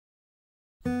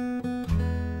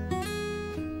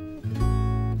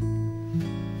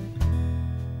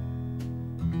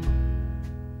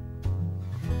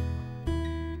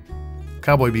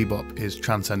Cowboy Bebop is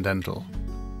transcendental.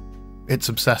 It's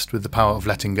obsessed with the power of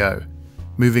letting go,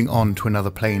 moving on to another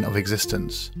plane of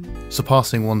existence,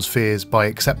 surpassing one's fears by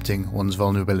accepting one's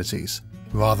vulnerabilities,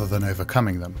 rather than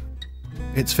overcoming them.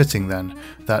 It's fitting, then,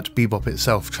 that Bebop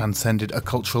itself transcended a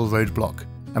cultural roadblock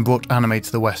and brought anime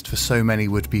to the West for so many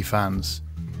would-be fans.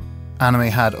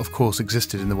 Anime had, of course,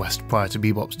 existed in the West prior to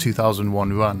Bebop's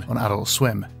 2001 run on Adult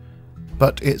Swim,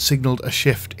 but it signalled a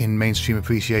shift in mainstream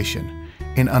appreciation,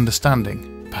 in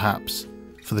understanding, perhaps,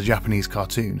 for the Japanese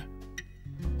cartoon.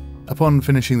 Upon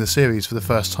finishing the series for the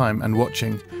first time and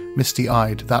watching,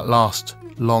 misty-eyed, that last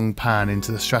long pan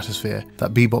into the stratosphere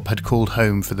that Bebop had called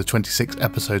home for the 26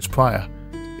 episodes prior,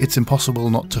 it's impossible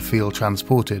not to feel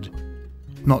transported.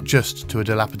 Not just to a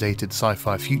dilapidated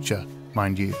sci-fi future,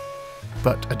 mind you,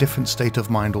 but a different state of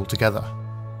mind altogether.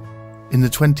 In the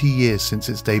 20 years since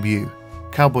its debut,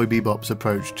 Cowboy Bebop's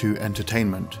approach to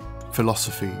entertainment,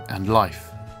 philosophy and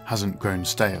life hasn't grown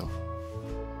stale.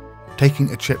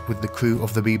 Taking a trip with the crew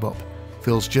of the Bebop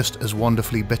feels just as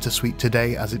wonderfully bittersweet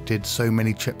today as it did so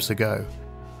many trips ago.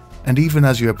 And even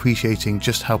as you're appreciating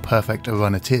just how perfect a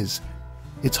run it is,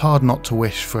 it's hard not to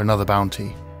wish for another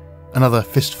bounty, another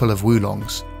Fistful of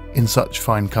Woolongs, in such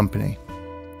fine company.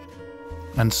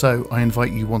 And so I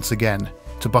invite you once again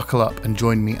to buckle up and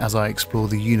join me as I explore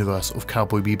the universe of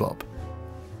Cowboy Bebop,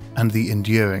 and the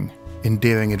endearing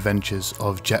adventures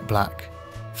of Jet Black,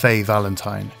 Faye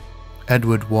Valentine,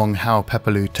 Edward Wong Hao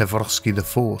Pepperloo Tversky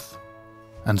IV,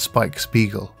 and Spike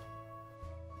Spiegel.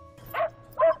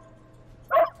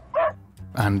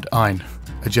 And Ein,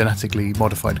 a genetically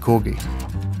modified corgi.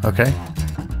 Okay?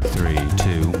 3,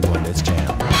 2, 1, let's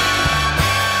jam.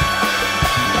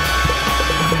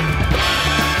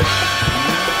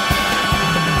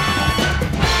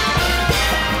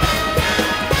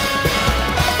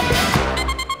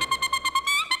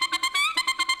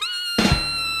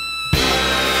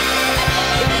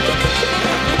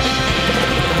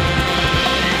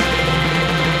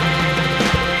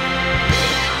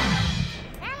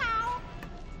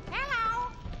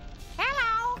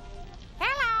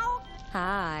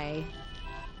 Hi.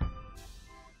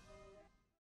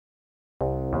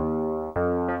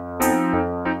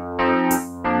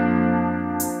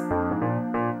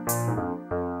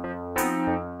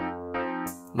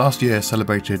 Last year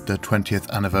celebrated the 20th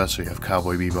anniversary of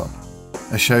Cowboy Bebop,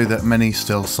 a show that many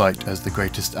still cite as the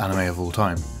greatest anime of all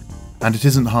time, and it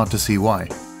isn't hard to see why.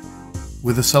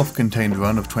 With a self-contained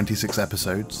run of 26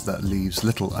 episodes that leaves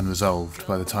little unresolved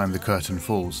by the time the curtain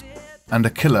falls, and a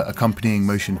killer accompanying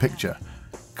motion picture,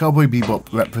 Cowboy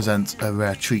Bebop represents a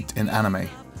rare treat in anime.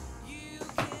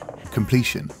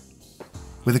 Completion.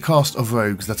 With a cast of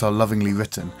rogues that are lovingly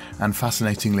written and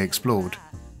fascinatingly explored,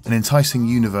 an enticing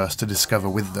universe to discover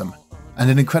with them,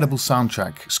 and an incredible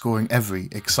soundtrack scoring every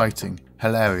exciting,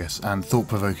 hilarious and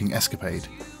thought-provoking escapade,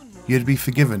 you'd be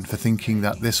forgiven for thinking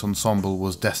that this ensemble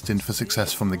was destined for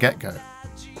success from the get-go.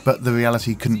 But the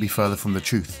reality couldn't be further from the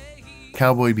truth.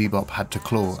 Cowboy Bebop had to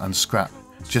claw and scrap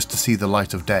just to see the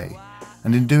light of day,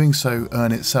 and in doing so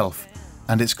earn itself,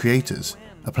 and its creators,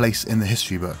 a place in the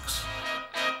history books.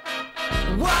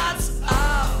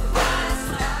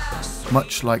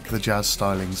 Much like the jazz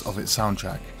stylings of its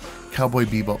soundtrack, Cowboy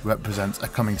Bebop represents a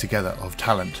coming together of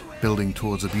talent building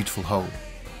towards a beautiful whole.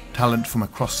 Talent from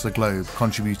across the globe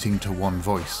contributing to one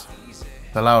voice.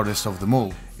 The loudest of them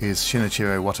all is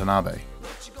Shinichiro Watanabe.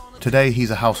 Today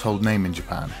he's a household name in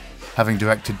Japan, having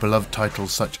directed beloved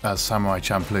titles such as Samurai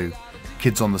Champloo,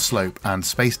 Kids on the Slope and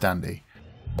Space Dandy.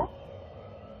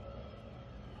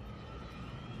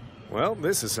 Well,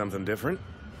 this is something different.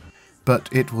 But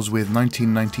it was with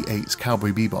 1998's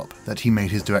Cowboy Bebop that he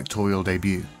made his directorial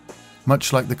debut.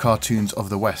 Much like the cartoons of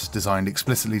the West designed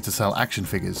explicitly to sell action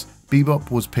figures,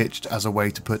 Bebop was pitched as a way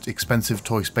to put expensive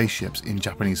toy spaceships in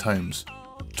Japanese homes.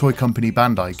 Toy company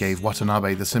Bandai gave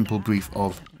Watanabe the simple brief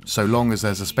of, so long as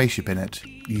there's a spaceship in it,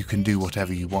 you can do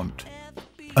whatever you want.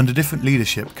 Under different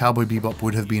leadership, Cowboy Bebop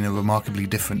would have been a remarkably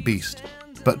different beast,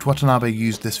 but Watanabe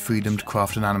used this freedom to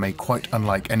craft an anime quite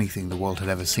unlike anything the world had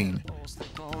ever seen.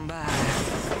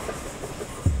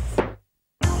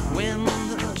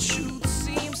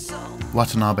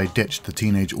 Watanabe ditched the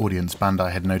teenage audience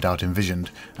Bandai had no doubt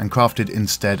envisioned, and crafted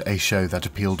instead a show that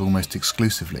appealed almost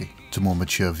exclusively to more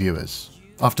mature viewers.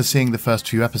 After seeing the first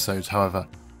few episodes, however,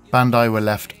 Bandai were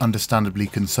left understandably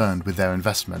concerned with their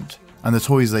investment, and the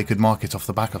toys they could market off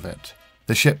the back of it.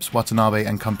 The ships Watanabe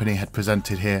and company had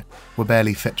presented here were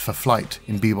barely fit for flight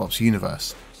in Bebop's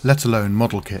universe, let alone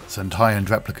model kits and high-end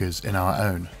replicas in our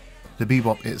own. The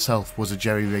Bebop itself was a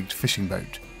jerry-rigged fishing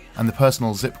boat, and the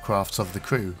personal zip crafts of the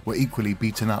crew were equally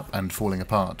beaten up and falling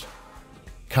apart.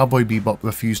 Cowboy Bebop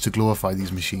refused to glorify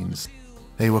these machines,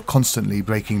 They were constantly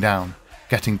breaking down,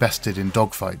 getting bested in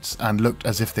dogfights, and looked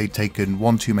as if they'd taken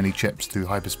one too many trips through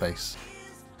hyperspace.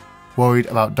 Worried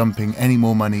about dumping any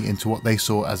more money into what they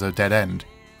saw as a dead end,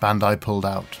 Bandai pulled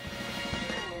out.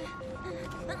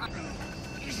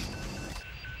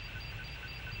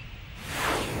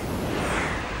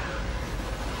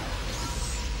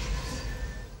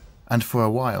 And for a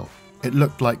while, it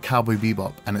looked like Cowboy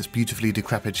Bebop and its beautifully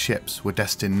decrepit ships were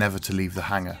destined never to leave the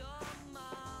hangar.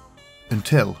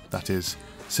 Until, that is,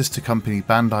 sister company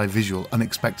Bandai Visual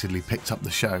unexpectedly picked up the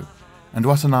show, and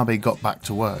Watanabe got back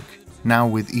to work, now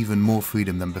with even more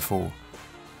freedom than before.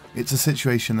 It's a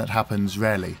situation that happens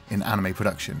rarely in anime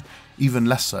production, even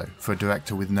less so for a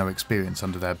director with no experience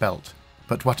under their belt,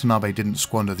 but Watanabe didn't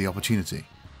squander the opportunity,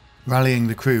 rallying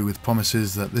the crew with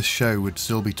promises that this show would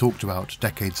still be talked about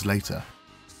decades later.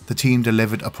 The team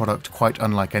delivered a product quite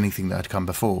unlike anything that had come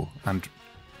before, and,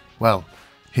 well,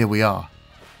 here we are,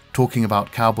 talking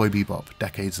about Cowboy Bebop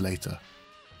decades later.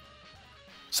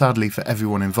 Sadly for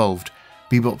everyone involved,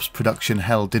 Bebop's production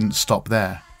hell didn't stop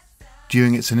there.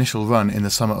 During its initial run in the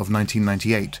summer of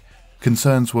 1998,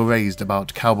 concerns were raised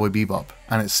about Cowboy Bebop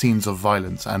and its scenes of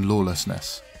violence and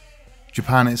lawlessness.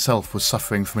 Japan itself was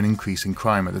suffering from an increase in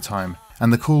crime at the time,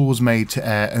 and the call was made to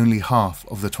air only half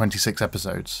of the 26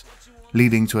 episodes,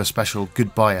 leading to a special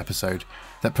goodbye episode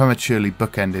that prematurely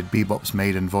bookended Bebop's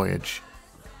maiden voyage.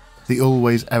 The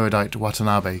always erudite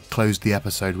Watanabe closed the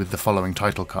episode with the following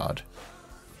title card: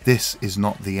 "This is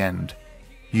not the end.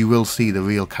 You will see the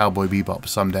real Cowboy Bebop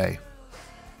someday."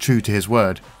 True to his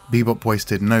word, Bebop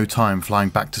wasted no time flying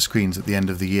back to screens at the end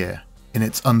of the year, in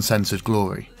its uncensored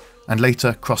glory, and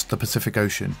later crossed the Pacific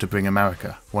Ocean to bring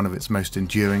America one of its most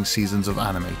enduring seasons of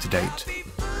anime to date.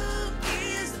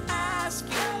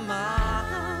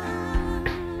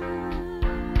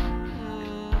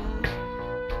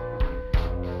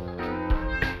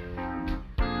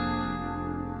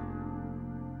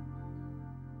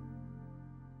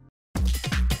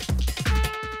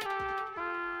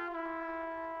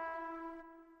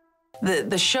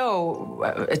 The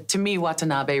show, to me,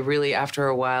 Watanabe, really, after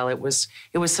a while, it was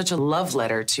such a love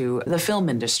letter to the film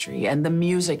industry and the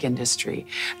music industry,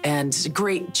 and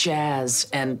great jazz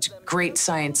and great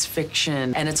science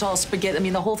fiction, and it's all spaghetti. I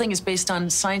mean, the whole thing is based on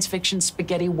science fiction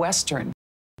spaghetti western.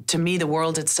 To me, the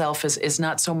world itself is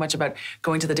not so much about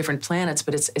going to the different planets,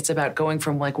 but it's about going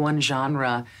from like one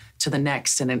genre to the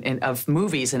next and of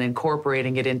movies and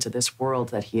incorporating it into this world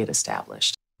that he had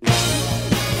established.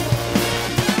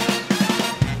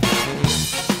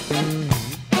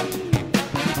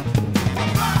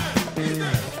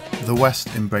 The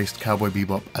West embraced Cowboy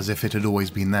Bebop as if it had always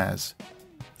been theirs.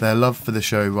 Their love for the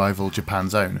show rivaled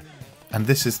Japan's own, and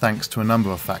this is thanks to a number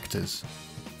of factors.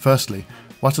 Firstly,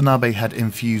 Watanabe had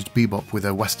infused Bebop with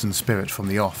a Western spirit from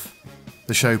the off.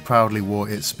 The show proudly wore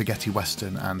its spaghetti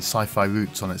western and sci-fi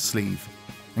roots on its sleeve,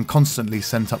 and constantly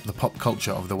sent up the pop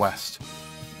culture of the West.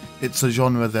 It's a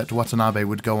genre that Watanabe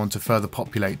would go on to further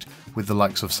populate with the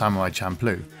likes of Samurai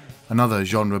Champloo, another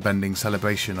genre-bending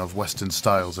celebration of Western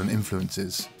styles and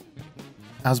influences.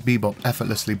 As Bebop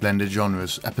effortlessly blended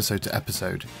genres episode to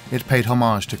episode, it paid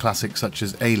homage to classics such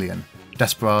as Alien,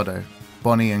 Desperado,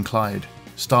 Bonnie and Clyde,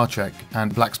 Star Trek,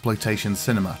 and blaxploitation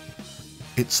cinema.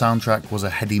 Its soundtrack was a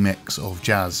heady mix of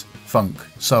jazz, funk,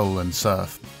 soul and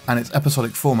surf, and its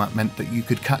episodic format meant that you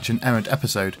could catch an errant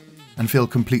episode and feel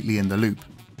completely in the loop.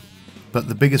 But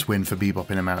the biggest win for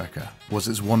Bebop in America was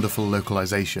its wonderful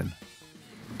localization.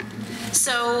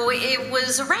 So it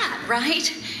was a rat,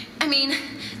 right? I mean,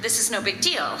 this is no big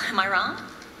deal, am I wrong?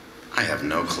 I have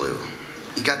no clue.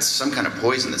 You got some kind of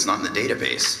poison that's not in the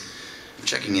database. I'm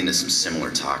checking into some similar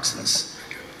toxins.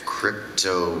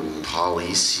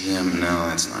 Cryptopolysium, no,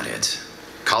 that's not it.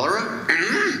 Cholera?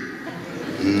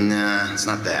 Nah, it's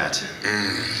not that.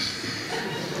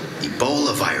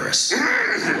 Ebola virus.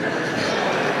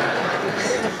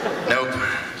 Nope.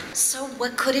 So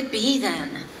what could it be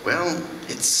then? Well,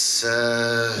 it's,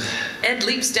 Ed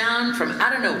leaps down from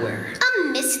out of nowhere. A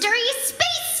mystery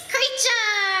space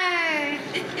creature!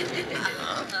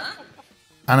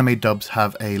 Anime dubs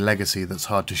have a legacy that's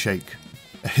hard to shake,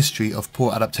 a history of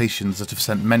poor adaptations that have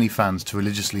sent many fans to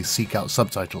religiously seek out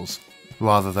subtitles,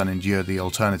 rather than endure the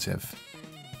alternative.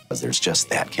 There's just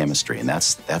that chemistry, and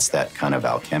that's that kind of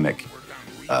alchemic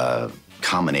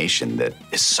combination that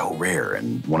is so rare,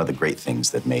 and one of the great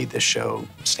things that made this show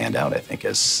stand out, I think,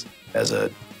 as a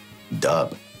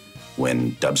dub,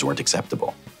 when dubs weren't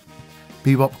acceptable.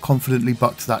 Bebop confidently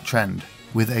bucked that trend,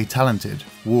 with a talented,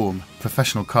 warm,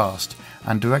 professional cast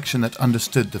and direction that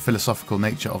understood the philosophical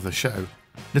nature of the show.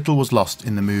 Little was lost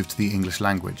in the move to the English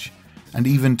language, and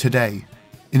even today,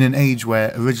 In an age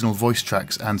where original voice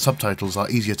tracks and subtitles are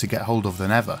easier to get hold of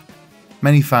than ever,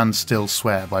 many fans still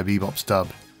swear by Bebop's dub,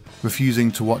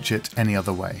 refusing to watch it any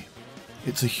other way.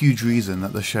 It's a huge reason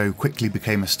that the show quickly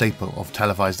became a staple of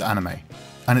televised anime,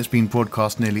 and it's been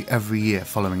broadcast nearly every year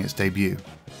following its debut,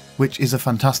 which is a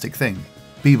fantastic thing.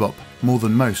 Bebop, more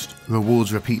than most,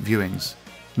 rewards repeat viewings,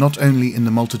 not only in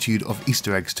the multitude of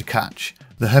Easter eggs to catch,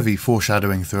 the heavy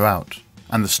foreshadowing throughout,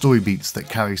 and the story beats that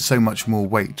carry so much more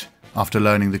weight after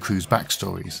learning the crew's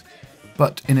backstories,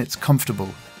 but in its comfortable,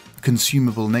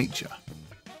 consumable nature.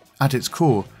 At its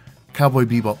core, Cowboy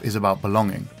Bebop is about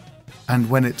belonging, and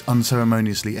when it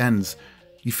unceremoniously ends,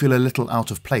 you feel a little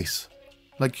out of place,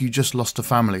 like you just lost a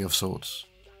family of sorts.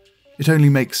 It only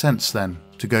makes sense then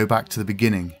to go back to the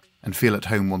beginning and feel at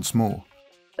home once more.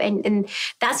 And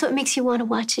that's what makes you want to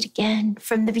watch it again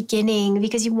from the beginning,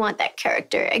 because you want that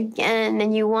character again,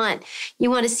 and you want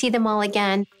to see them all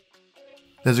again.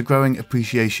 There's a growing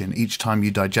appreciation each time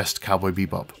you digest Cowboy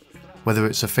Bebop, whether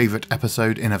it's a favourite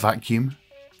episode in a vacuum,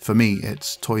 for me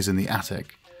it's Toys in the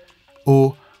Attic,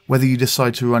 or whether you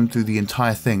decide to run through the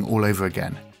entire thing all over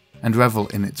again and revel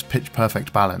in its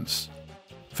pitch-perfect balance.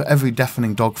 For every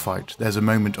deafening dogfight, there's a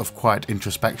moment of quiet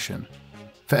introspection.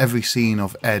 For every scene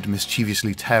of Ed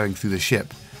mischievously tearing through the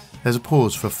ship, there's a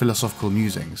pause for philosophical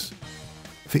musings.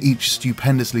 For each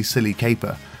stupendously silly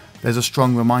caper, there's a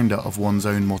strong reminder of one's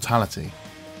own mortality.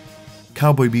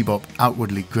 Cowboy Bebop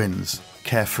outwardly grins,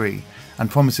 carefree,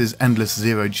 and promises endless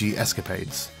zero-G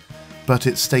escapades, but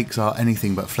its stakes are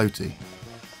anything but floaty.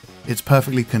 It's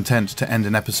perfectly content to end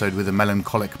an episode with a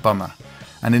melancholic bummer,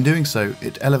 and in doing so,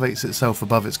 it elevates itself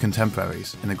above its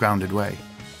contemporaries in a grounded way.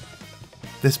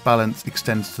 This balance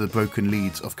extends to the broken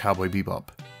leads of Cowboy Bebop.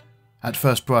 At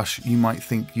first brush, you might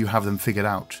think you have them figured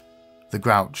out. The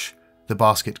grouch, the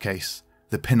basket case,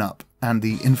 the pin-up, and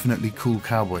the infinitely cool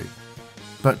cowboy.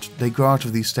 But they grow out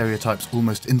of these stereotypes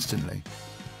almost instantly.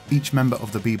 Each member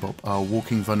of the Bebop are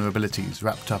walking vulnerabilities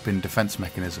wrapped up in defense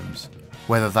mechanisms,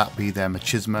 whether that be their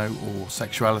machismo or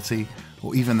sexuality,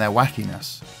 or even their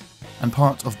wackiness. And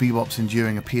part of Bebop's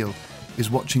enduring appeal is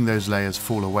watching those layers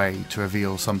fall away to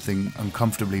reveal something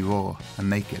uncomfortably raw and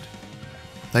naked.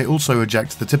 They also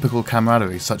reject the typical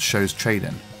camaraderie such shows trade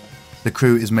in. The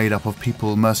crew is made up of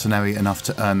people mercenary enough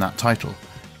to earn that title,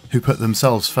 who put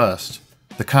themselves first,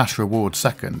 the cash reward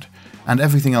second, and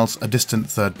everything else a distant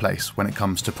third place when it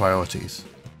comes to priorities.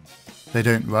 They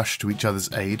don't rush to each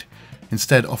other's aid,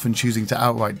 instead often choosing to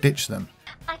outright ditch them.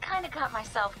 I kinda got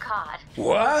myself caught.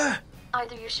 What?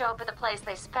 Either you show up at the place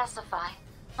they specify,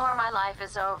 or my life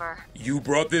is over. You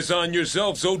brought this on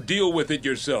yourself, so deal with it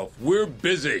yourself. We're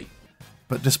busy.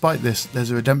 But despite this,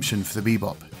 there's a redemption for the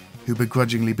Bebop, who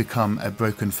begrudgingly become a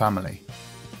broken family.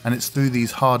 And it's through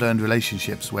these hard-earned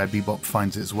relationships where Bebop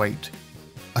finds its weight.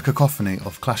 A cacophony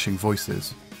of clashing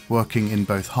voices, working in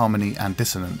both harmony and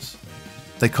dissonance.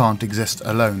 They can't exist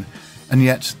alone, and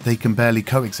yet they can barely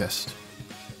coexist.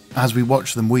 As we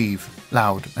watch them weave,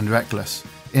 loud and reckless,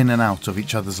 in and out of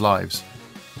each other's lives,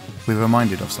 we're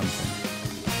reminded of something.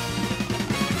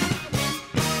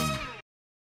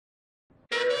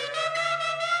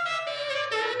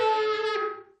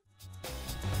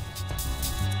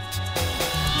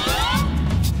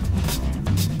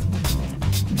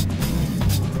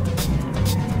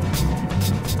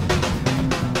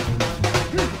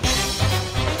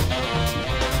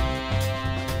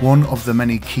 One of the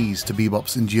many keys to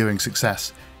Bebop's enduring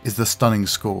success is the stunning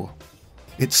score.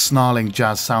 Its snarling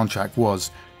jazz soundtrack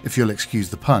was, if you'll excuse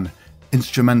the pun,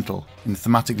 instrumental in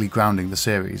thematically grounding the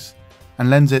series, and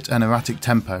lends it an erratic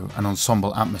tempo and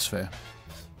ensemble atmosphere.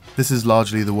 This is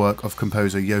largely the work of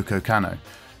composer Yoko Kanno,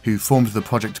 who formed the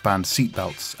project band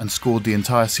Seatbelts and scored the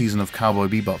entire season of Cowboy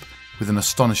Bebop with an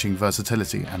astonishing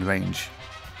versatility and range.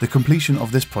 The completion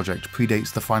of this project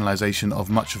predates the finalization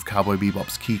of much of Cowboy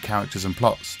Bebop's key characters and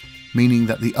plots, meaning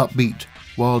that the upbeat,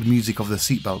 wild music of the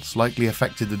Seatbelts likely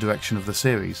affected the direction of the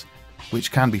series,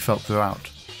 which can be felt throughout.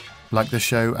 Like the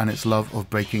show and its love of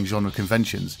breaking genre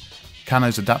conventions,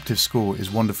 Kanno's adaptive score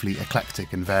is wonderfully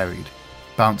eclectic and varied,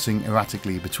 bouncing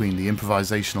erratically between the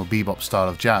improvisational bebop style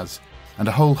of jazz and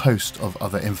a whole host of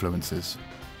other influences.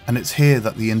 And it's here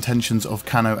that the intentions of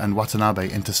Kanno and Watanabe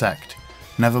intersect,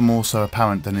 never more so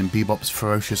apparent than in Bebop's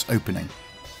ferocious opening.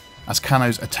 As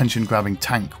Kanno's attention-grabbing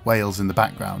tank wails in the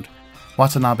background,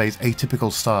 Watanabe's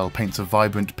atypical style paints a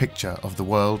vibrant picture of the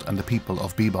world and the people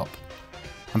of Bebop.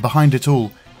 And behind it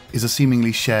all is a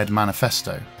seemingly shared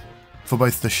manifesto, for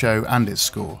both the show and its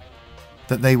score,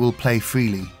 that they will play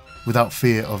freely, without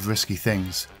fear of risky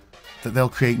things, that they'll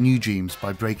create new dreams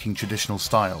by breaking traditional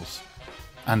styles,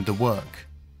 and the work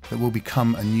that will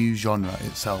become a new genre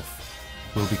itself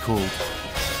will be called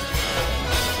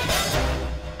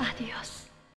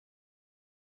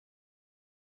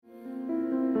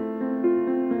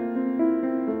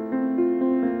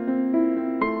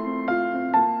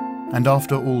And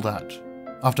after all that,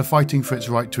 after fighting for its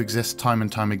right to exist time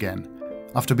and time again,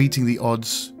 after beating the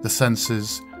odds, the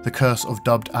censors, the curse of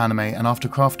dubbed anime, and after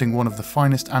crafting one of the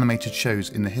finest animated shows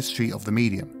in the history of the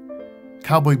medium,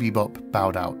 Cowboy Bebop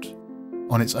bowed out,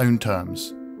 on its own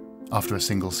terms, after a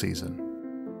single season.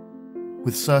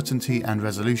 With certainty and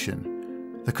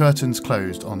resolution, the curtains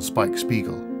closed on Spike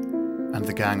Spiegel and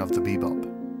the gang of the Bebop.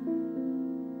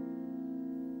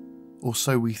 Or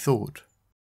so we thought.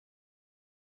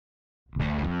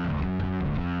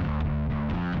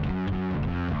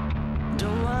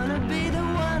 Don't wanna be the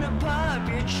one to pop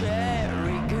your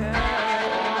cherry, girl.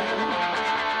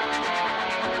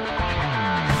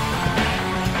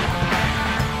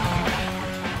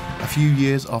 A few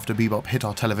years after Bebop hit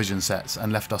our television sets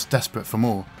and left us desperate for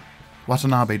more,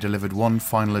 Watanabe delivered one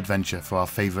final adventure for our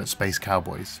favourite space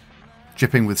cowboys.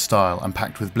 Dripping with style and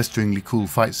packed with blisteringly cool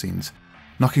fight scenes,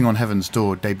 Knocking on Heaven's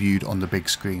Door debuted on the big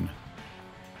screen.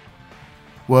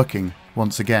 Working,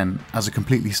 once again, as a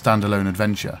completely standalone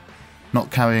adventure,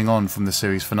 not carrying on from the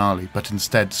series finale but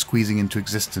instead squeezing into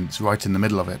existence right in the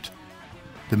middle of it,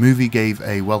 the movie gave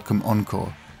a welcome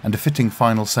encore and a fitting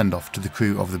final send-off to the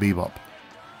crew of the Bebop.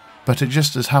 But it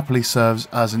just as happily serves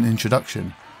as an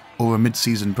introduction or a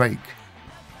mid-season break.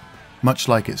 Much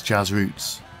like its jazz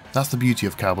roots, that's the beauty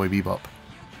of Cowboy Bebop.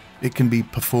 It can be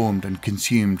performed and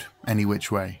consumed any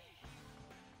which way.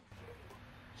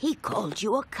 He called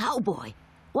you a cowboy.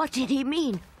 What did he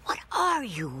mean? What are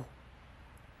you?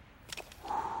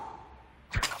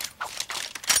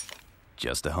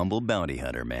 Just a humble bounty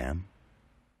hunter, ma'am.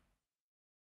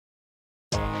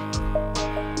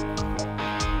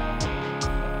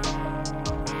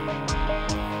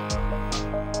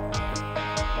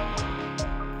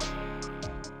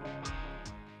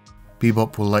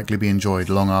 Bebop will likely be enjoyed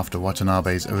long after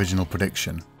Watanabe's original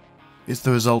prediction. It's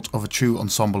the result of a true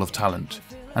ensemble of talent,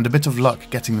 and a bit of luck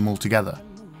getting them all together.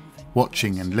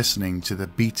 Watching and listening to the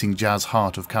beating jazz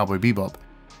heart of Cowboy Bebop,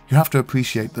 you have to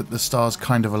appreciate that the stars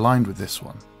kind of aligned with this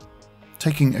one.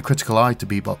 Taking a critical eye to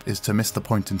Bebop is to miss the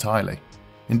point entirely.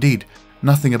 Indeed,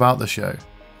 nothing about the show,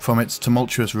 from its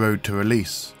tumultuous road to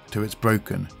release, to its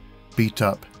broken, beat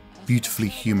up, beautifully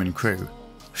human crew,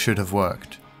 should have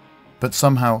worked. But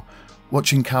somehow,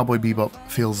 watching Cowboy Bebop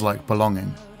feels like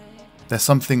belonging. There's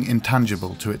something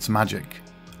intangible to its magic,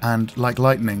 and like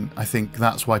lightning, I think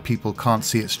that's why people can't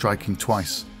see it striking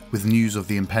twice with news of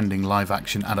the impending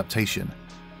live-action adaptation,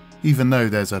 even though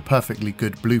there's a perfectly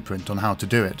good blueprint on how to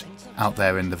do it out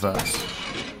there in the verse.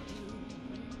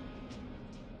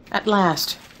 At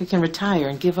last, we can retire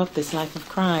and give up this life of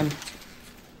crime.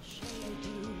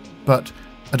 But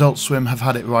Adult Swim have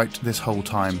had it right this whole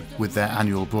time with their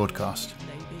annual broadcast.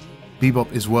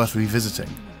 Bebop is worth revisiting.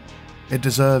 It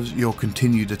deserves your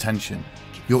continued attention,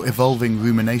 your evolving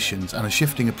ruminations and a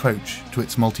shifting approach to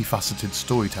its multifaceted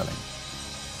storytelling.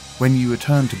 When you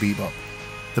return to Bebop,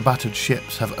 the battered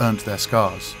ships have earned their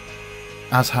scars,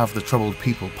 as have the troubled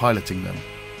people piloting them.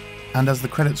 And as the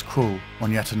credits crawl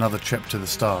on yet another trip to the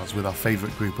stars with our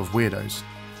favourite group of weirdos,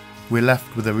 we're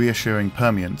left with a reassuring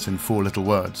permeance in 4 little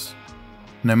words.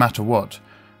 No matter what,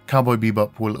 Cowboy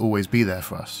Bebop will always be there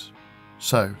for us.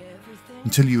 So,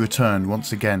 until you return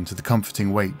once again to the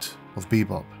comforting weight of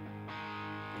Bebop.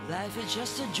 Life is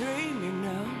just a dream, you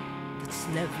know, that's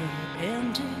never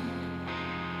ending.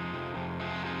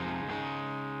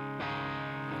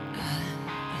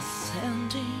 I'm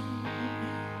ascending.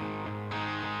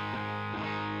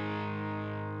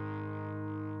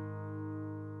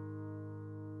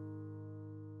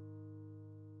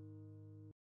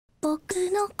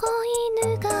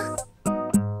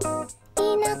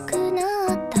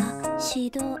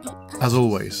 As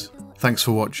always, thanks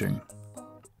for watching.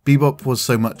 Bebop was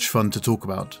so much fun to talk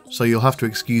about, so you'll have to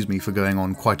excuse me for going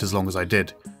on quite as long as I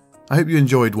did. I hope you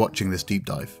enjoyed watching this deep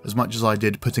dive, as much as I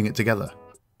did putting it together.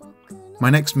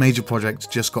 My next major project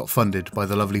just got funded by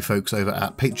the lovely folks over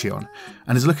at Patreon,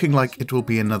 and is looking like it will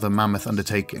be another mammoth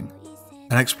undertaking,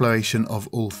 an exploration of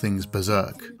all things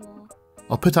Berserk.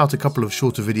 I'll put out a couple of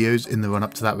shorter videos in the run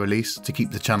up to that release to keep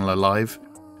the channel alive,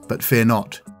 but fear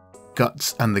not,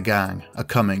 Guts and the gang are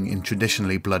coming in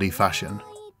traditionally bloody fashion.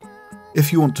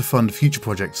 If you want to fund future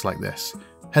projects like this,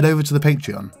 head over to the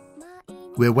Patreon.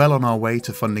 We're well on our way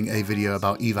to funding a video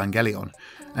about Evangelion,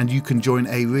 and you can join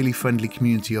a really friendly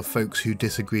community of folks who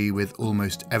disagree with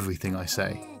almost everything I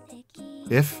say.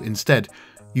 If, instead,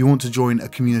 you want to join a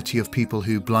community of people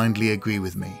who blindly agree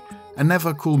with me, and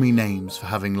never call me names for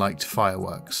having liked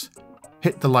fireworks,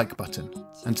 hit the like button,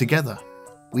 and together,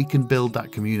 we can build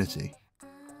that community.